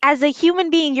As a human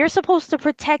being, you're supposed to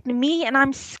protect me and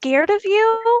I'm scared of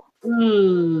you?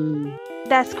 Mm.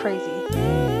 That's crazy.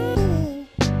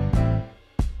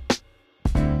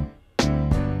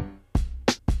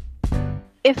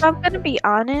 If I'm gonna be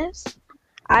honest,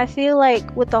 I feel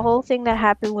like with the whole thing that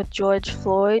happened with George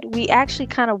Floyd, we actually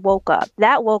kind of woke up.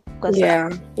 That woke us up. Yeah,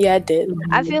 yeah, it did.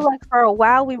 I feel Mhm. like for a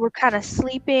while we were kind of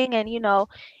sleeping, and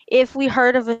if we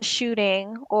heard of a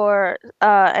shooting or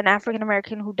an African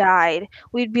American who died,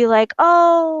 we'd be like,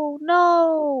 "Oh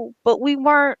no!" But we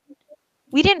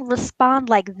didn't respond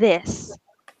like this.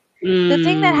 The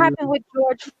thing that Mm. happened with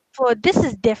George Floyd, this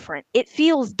is different. It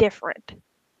feels different.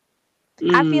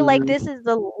 I feel like Mm. this is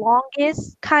the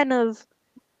longest kind of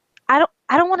I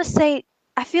don't want to say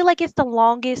I feel like it's the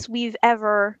longest we've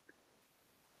ever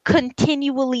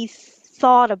continually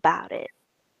thought about it.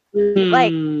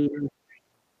 Like Mm.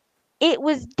 it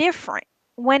was different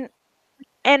when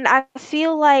and I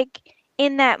feel like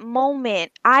in that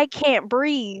moment I can't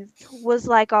breathe was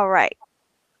like all right,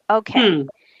 okay. Hmm.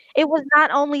 It was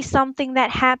not only something that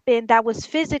happened that was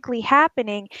physically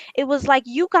happening, it was like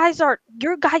you guys are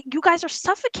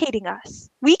suffocating us.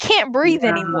 We can't breathe Yeah.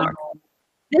 anymore.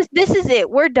 This is it.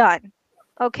 We're done.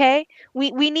 Okay?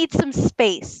 We need some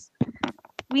space.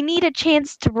 We need a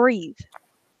chance to breathe.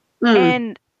 Mm.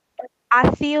 And I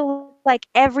feel like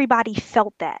everybody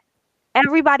felt that.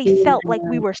 Everybody felt like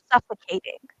we were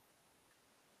suffocating.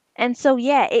 And so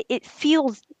yeah, it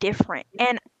feels different.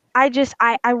 And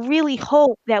I really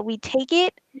hope that we take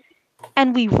it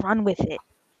and we run with it.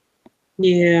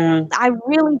 Yeah. I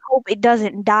really hope it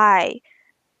doesn't die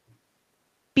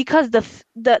because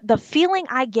the feeling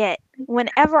I get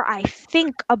whenever I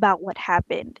think about what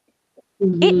happened,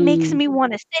 it makes Mhm. me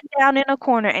want to sit down in a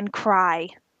corner and cry.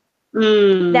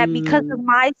 That because of Mm.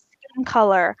 my skin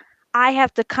color, I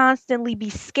have to constantly be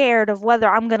scared of whether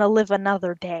I'm gonna live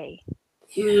another day.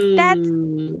 That's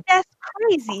Mm. that's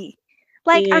crazy.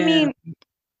 Like, I Yeah. mean,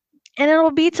 and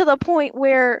it'll be to the point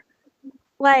where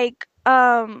like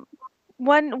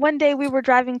one day we were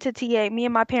driving to TA. Me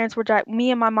and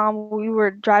my mom we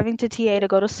were driving to TA to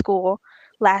go to school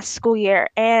last school year,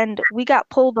 and we got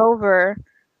pulled over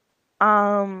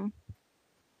um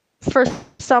for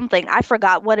something. I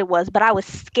forgot what it was, but I was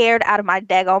scared out of my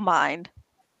daggone mind.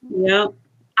 Yep.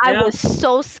 I was Yep.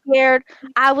 so scared.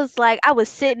 I was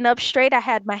sitting up straight. I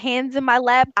had my hands in my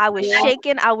lap. I was Yep.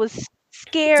 shaking. I was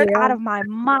scared Yeah. out of my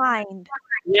mind.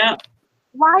 Yep.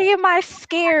 Why am I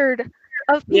scared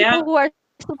of people Yep. who are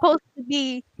supposed to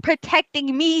be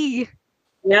protecting me?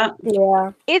 Yep.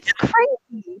 Yeah. It's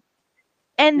crazy.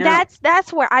 And Yep.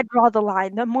 that's where I draw the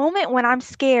line. The moment when I'm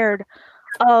scared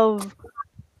of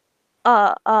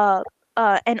uh uh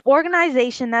an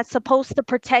organization that's supposed to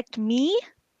protect me,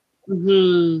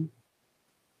 Mhm.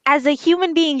 as a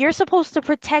human being, you're supposed to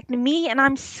protect me and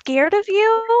I'm scared of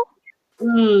you?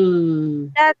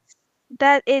 Mm. That's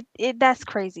that's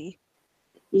crazy.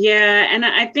 Yeah, and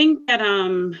I think that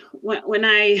when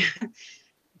I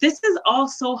this is all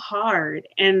so hard,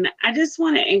 and I just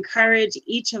want to encourage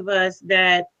each of us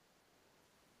that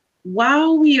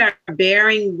while we are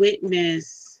bearing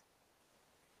witness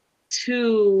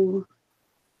to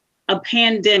a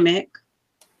pandemic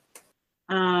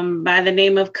by the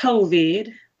name of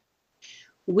COVID,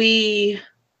 we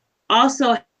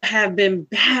also have been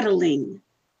battling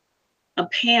a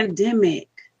pandemic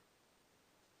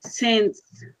since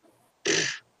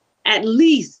at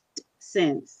least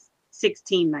since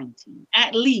 1619,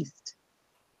 at least,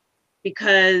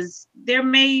 because there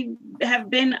may have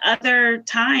been other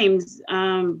times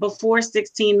before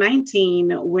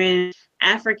 1619 when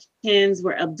Africans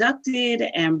were abducted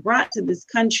and brought to this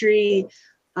country,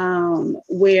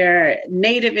 where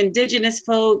Native Indigenous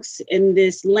folks in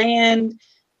this land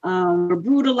were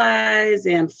brutalized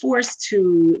and forced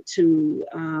to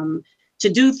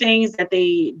do things that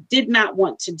they did not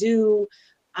want to do.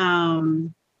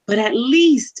 But at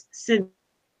least since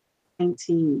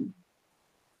 19,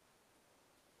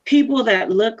 people that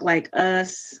look like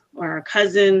us or our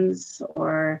cousins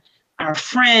or our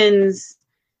friends,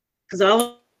 because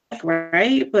all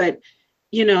right, but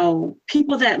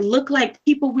people that look like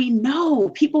people we know,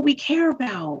 people we care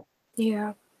about,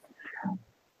 Yeah.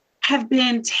 have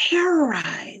been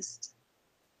terrorized.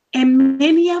 And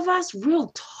many of us,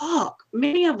 real talk,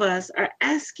 many of us are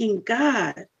asking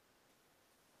God,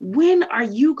 when are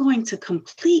you going to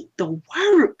complete the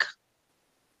work?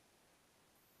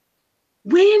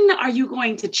 When are you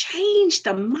going to change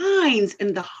the minds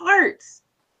and the hearts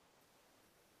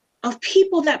of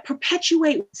people that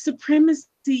perpetuate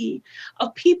supremacy,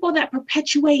 of people that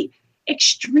perpetuate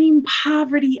extreme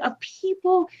poverty, of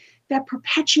people that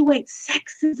perpetuates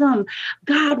sexism.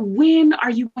 God, when are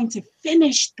you going to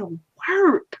finish the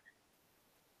work?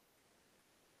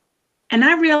 And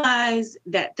I realized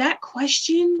that that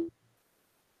question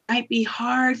might be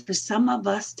hard for some of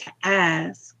us to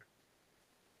ask.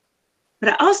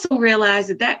 But I also realized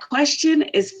that that question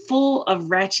is full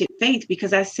of ratchet faith,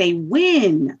 because I say,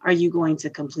 when are you going to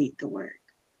complete the work?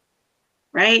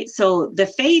 Right? So the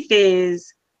faith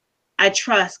is, I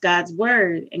trust God's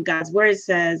word, and God's word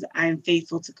says, I am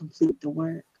faithful to complete the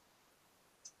work.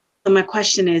 So my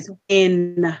question is,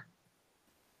 when?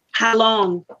 How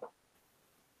long?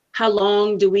 How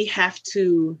long do we have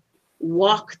to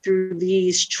walk through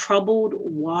these troubled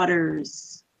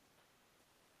waters?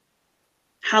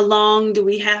 How long do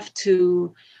we have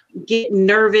to get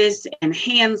nervous and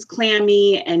hands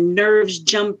clammy and nerves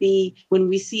jumpy when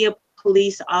we see a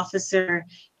police officer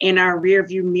in our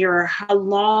rearview mirror? How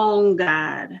long,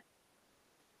 God,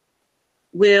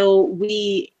 will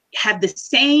we have the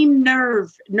same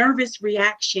nervous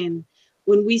reaction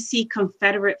when we see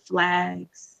Confederate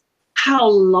flags? How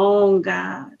long,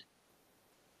 God?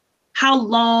 How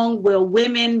long will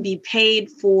women be paid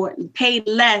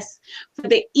less for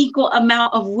the equal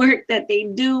amount of work that they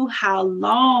do? How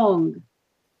long?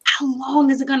 How long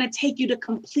is it going to take you to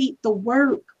complete the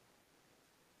work?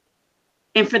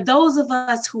 And for those of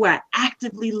us who are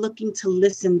actively looking to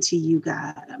listen to you,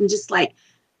 God, I'm just like,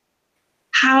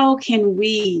 how can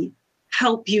we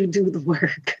help you do the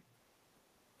work?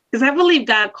 Because I believe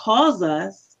God calls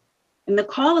us, and the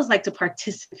call is like to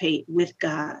participate with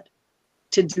God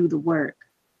to do the work.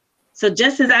 So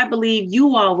just as I believe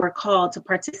you all were called to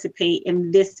participate in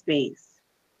this space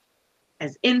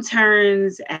as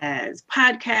interns, as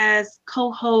podcast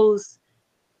co-hosts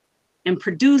and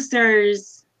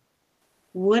producers,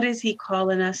 what is he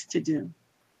calling us to do?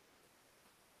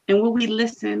 And will we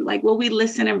listen? Like, will we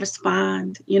listen and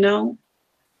respond, you know?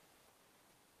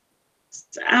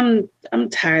 I'm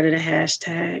tired of the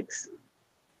hashtags.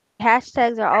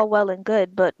 Hashtags are all well and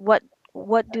good, but what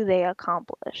do they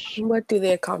accomplish? What do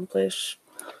they accomplish?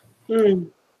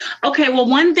 Okay, well,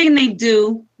 one thing they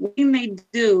do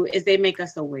is they make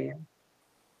us aware.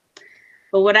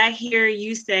 But what I hear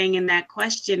you saying in that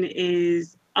question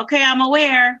is, okay, I'm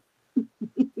aware.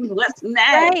 What's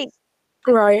next?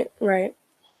 Right.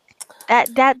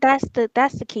 That's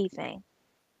the key thing.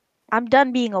 I'm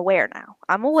done being aware now.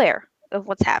 I'm aware of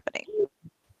what's happening.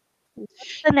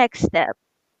 What's the next step?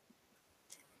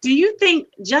 Do you think,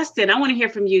 Justin, I want to hear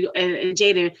from you, and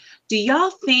Jada, do y'all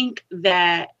think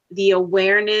that the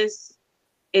awareness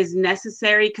is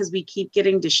necessary because we keep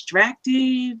getting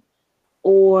distracted?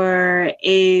 Or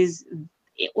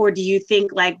do you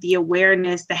think like the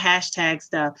awareness, the hashtag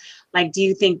stuff, like, do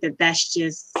you think that that's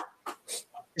just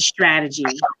a strategy?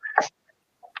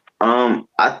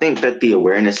 I think that the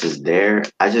awareness is there.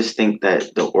 I just think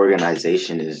that the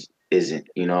organization isn't,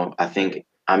 you know.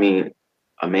 I mean,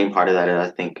 a main part of that is, I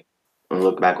think, when we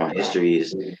look back on history,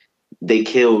 is they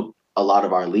killed a lot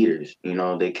of our leaders. You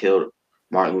know, they killed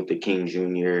Martin Luther King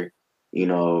Jr., you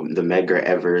know, the Medgar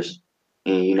Evers,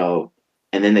 and, you know,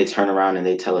 and then they turn around and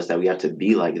they tell us that we have to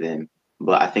be like them.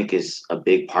 But I think it's a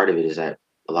big part of it is that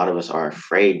a lot of us are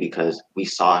afraid because we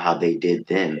saw how they did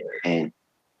them, and,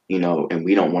 you know, and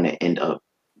we don't want to end up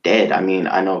dead. I mean,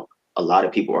 I know a lot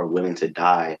of people are willing to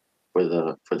die for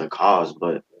the cause,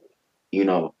 but, you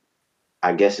know,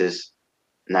 I guess it's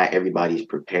not everybody's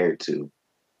prepared to.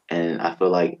 And I feel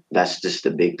like that's just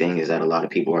the big thing, is that a lot of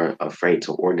people are afraid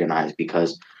to organize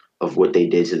because of what they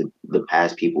did to the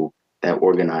past people that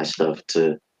organized stuff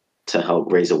to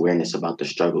help raise awareness about the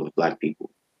struggle of Black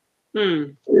people. Hmm.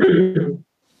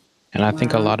 And I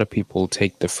think a Wow. lot of people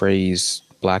take the phrase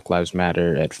Black Lives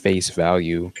Matter at face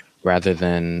value rather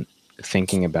than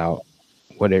thinking about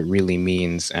what it really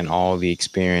means and all the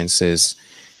experiences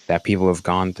that people have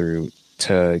gone through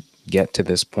to get to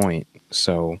this point.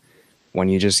 So when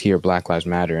you just hear Black Lives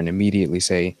Matter and immediately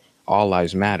say all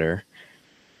lives matter,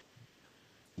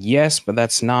 yes, but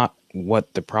that's not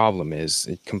what the problem is.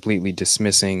 It completely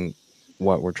dismissing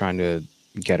what we're trying to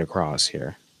get across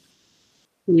here.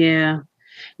 Yeah.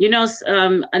 You know,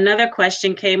 another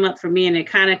question came up for me, and it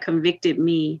kind of convicted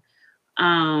me,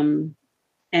 and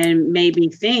made me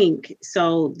think.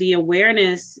 So the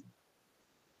awareness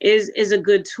is a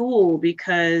good tool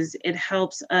because it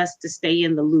helps us to stay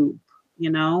in the loop, you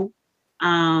know?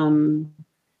 And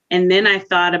then I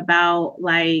thought about,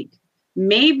 like,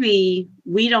 maybe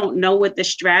we don't know what the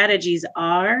strategies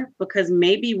are because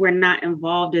maybe we're not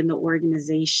involved in the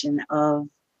organization of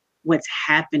what's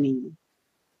happening.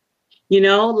 You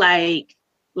know, like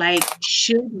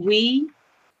should we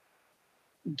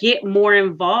get more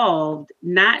involved,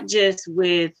 not just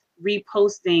with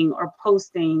reposting or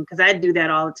posting, because I do that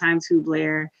all the time too,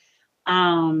 Blair.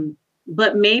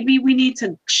 But maybe we need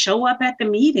to show up at the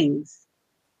meetings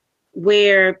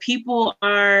where people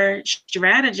are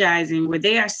strategizing, where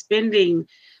they are spending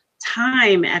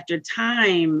time after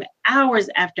time, hours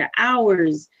after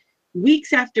hours,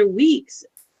 weeks after weeks,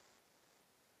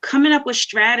 coming up with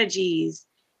strategies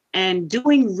and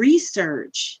doing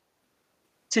research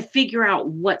to figure out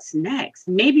what's next.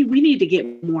 Maybe we need to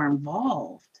get more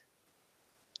involved.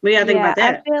 What do y'all think about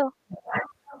that?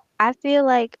 I feel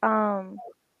like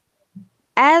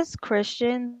as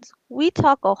Christians, we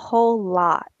talk a whole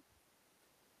lot.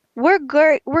 We're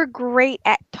great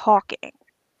at talking.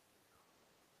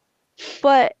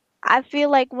 But I feel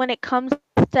like when it comes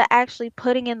to actually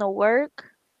putting in the work,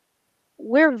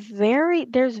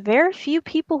 there's very few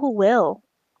people who will.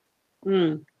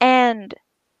 Mm. And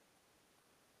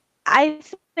I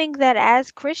think that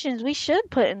as Christians, we should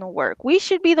put in the work. We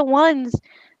should be the ones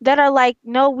that are like,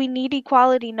 no, we need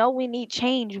equality. No, we need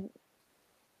change.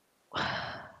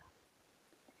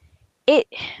 It,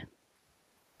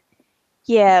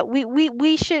 yeah,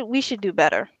 we should do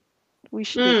better. We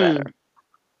should do better.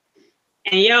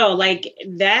 And yo, like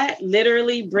that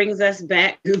literally brings us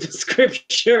back to the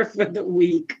scripture for the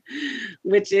week,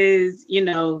 which is,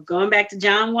 going back to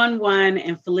John 1:1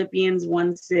 and Philippians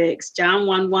 1:6. John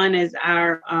 1:1 is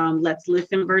our let's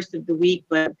listen verse of the week,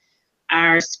 but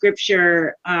our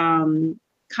scripture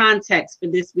context for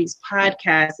this week's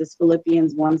podcast is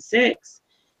Philippians 1:6.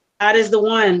 God is the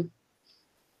one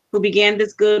who began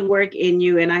this good work in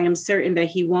you, and I am certain that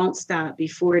he won't stop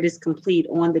before it is complete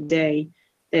on the day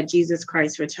that Jesus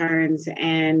Christ returns.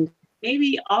 And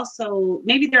maybe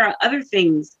there are other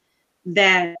things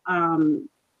that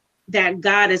that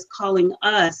God is calling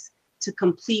us to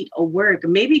complete a work.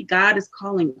 Maybe God is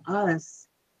calling us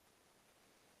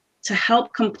to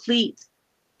help complete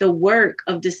the work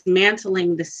of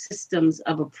dismantling the systems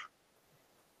of oppression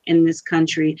in this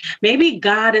country. Maybe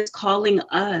God is calling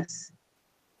us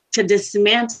to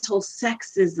dismantle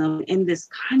sexism in this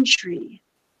country.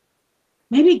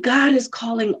 Maybe God is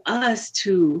calling us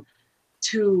to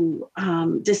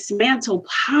dismantle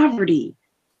poverty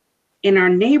in our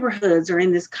neighborhoods or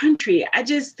in this country. I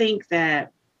just think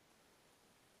that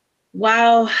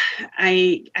while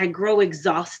I grow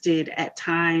exhausted at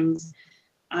times,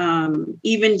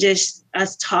 even just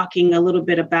us talking a little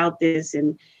bit about this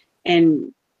and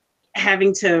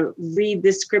having to read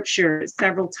this scripture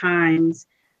several times,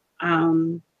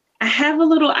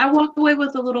 I walk away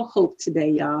with a little hope today,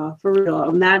 y'all, for real.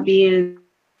 I'm not being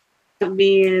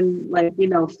like,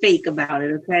 fake about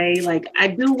it, okay? Like I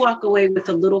do walk away with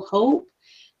a little hope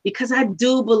because I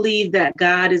do believe that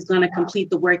God is going to complete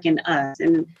the work in us.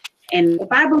 And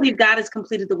if I believe God has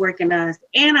completed the work in us,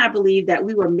 and I believe that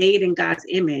we were made in God's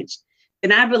image,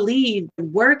 then I believe the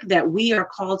work that we are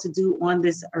called to do on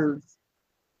this earth,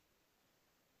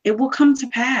 it will come to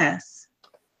pass.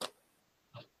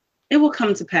 It will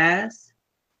come to pass.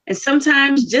 And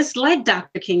sometimes, just like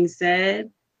Dr. King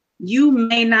said, you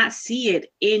may not see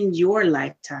it in your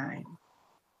lifetime,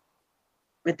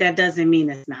 but that doesn't mean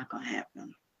it's not going to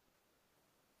happen.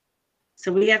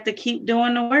 So we have to keep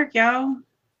doing the work, y'all.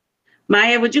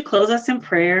 Maya, would you close us in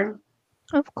prayer?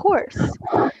 Of course.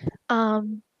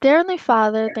 Dear Heavenly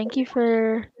Father, thank you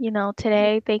for,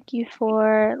 today. Thank you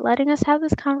for letting us have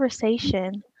this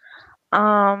conversation.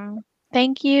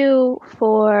 Thank you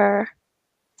for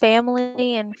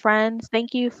family and friends.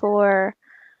 Thank you for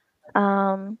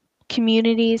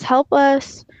communities. Help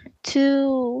us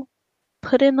to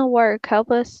put in the work.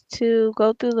 Help us to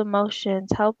go through the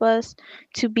motions. Help us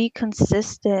to be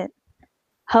consistent.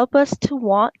 Help us to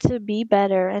want to be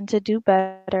better and to do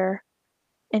better.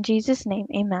 In Jesus' name,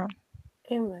 amen.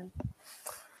 Amen.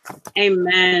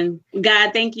 Amen.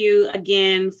 God, thank you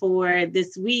again for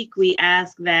this week. We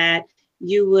ask that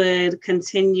you would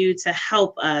continue to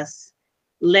help us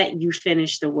let you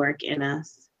finish the work in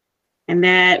us, and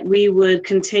that we would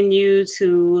continue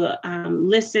to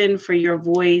listen for your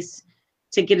voice,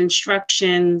 to get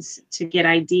instructions, to get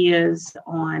ideas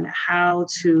on how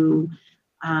to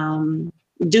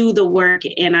do the work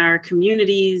in our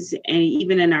communities and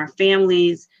even in our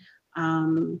families,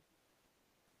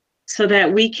 so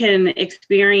that we can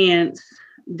experience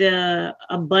the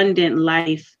abundant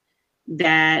life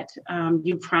that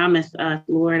you promised us,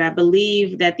 Lord. I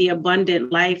believe that the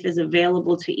abundant life is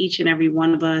available to each and every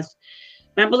one of us.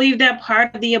 I believe that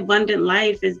part of the abundant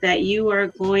life is that you are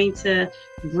going to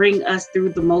bring us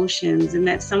through the motions, and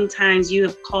that sometimes you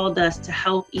have called us to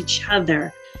help each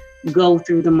other go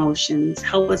through the motions.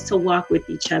 Help us to walk with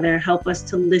each other. Help us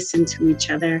to listen to each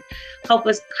other. Help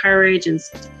us encourage and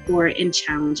support and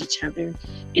challenge each other.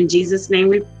 In Jesus' name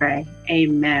we pray.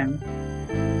 Amen.